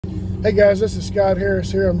Hey guys, this is Scott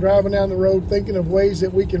Harris here. I'm driving down the road thinking of ways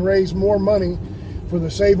that we can raise more money for the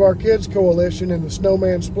Save Our Kids Coalition and the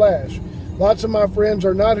Snowman Splash. Lots of my friends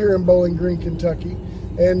are not here in Bowling Green, Kentucky.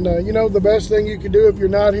 And you know, the best thing you can do if you're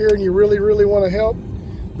not here and you really want to help,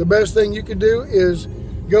 the best thing you can do is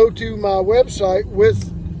go to my website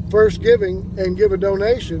with First Giving and give a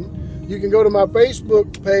donation. You can go to my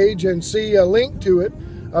Facebook page and see a link to it.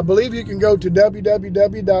 I believe you can go to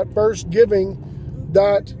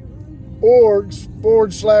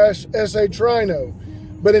www.firstgiving.org/SHRhino.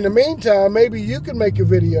 But in the meantime, maybe you can make a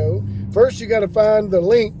video. First, you got to find the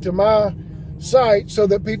link to my site so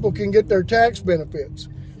that people can get their tax benefits.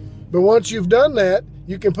 But once you've done that,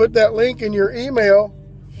 you can put that link in your email,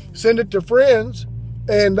 send it to friends,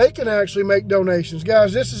 and they can actually make donations.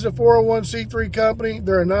 Guys, this is a 401c3 company.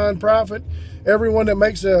 They're a nonprofit. Everyone that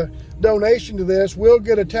makes a donation to this will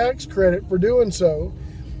get a tax credit for doing so,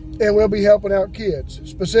 and we'll be helping out kids.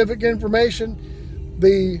 Specific information,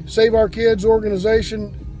 the Save Our Kids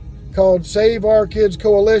organization called Save Our Kids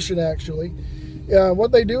Coalition, actually.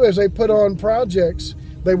 What they do is they put on projects.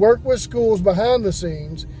 They work with schools behind the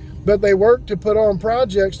scenes, but they work to put on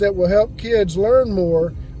projects that will help kids learn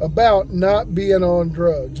more about not being on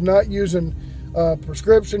drugs, not using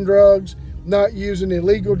prescription drugs, not using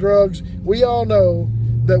illegal drugs. We all know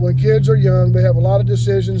that when kids are young, they have a lot of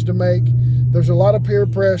decisions to make. There's a lot of peer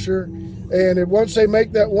pressure, and once they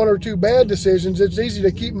make that one or two bad decisions, it's easy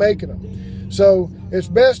to keep making them. So it's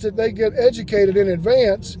best that they get educated in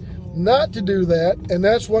advance not to do that, and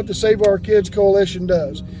that's what the Save Our Kids Coalition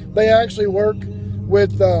does. They actually work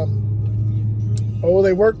with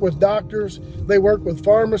they work with doctors, they work with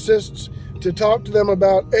pharmacists to talk to them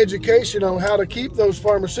about education on how to keep those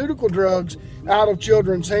pharmaceutical drugs out of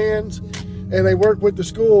children's hands, and they work with the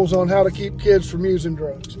schools on how to keep kids from using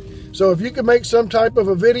drugs. So if you can make some type of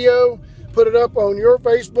a video, put it up on your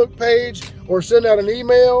Facebook page, or send out an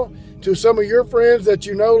email to some of your friends that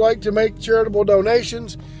you know like to make charitable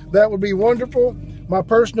donations, that would be wonderful. My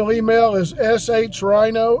personal email is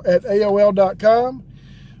shrhino@aol.com,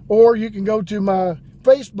 or you can go to my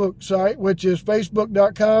Facebook site, which is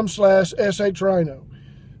facebook.com/shrhino.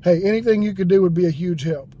 Hey, anything you could do would be a huge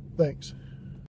help. Thanks.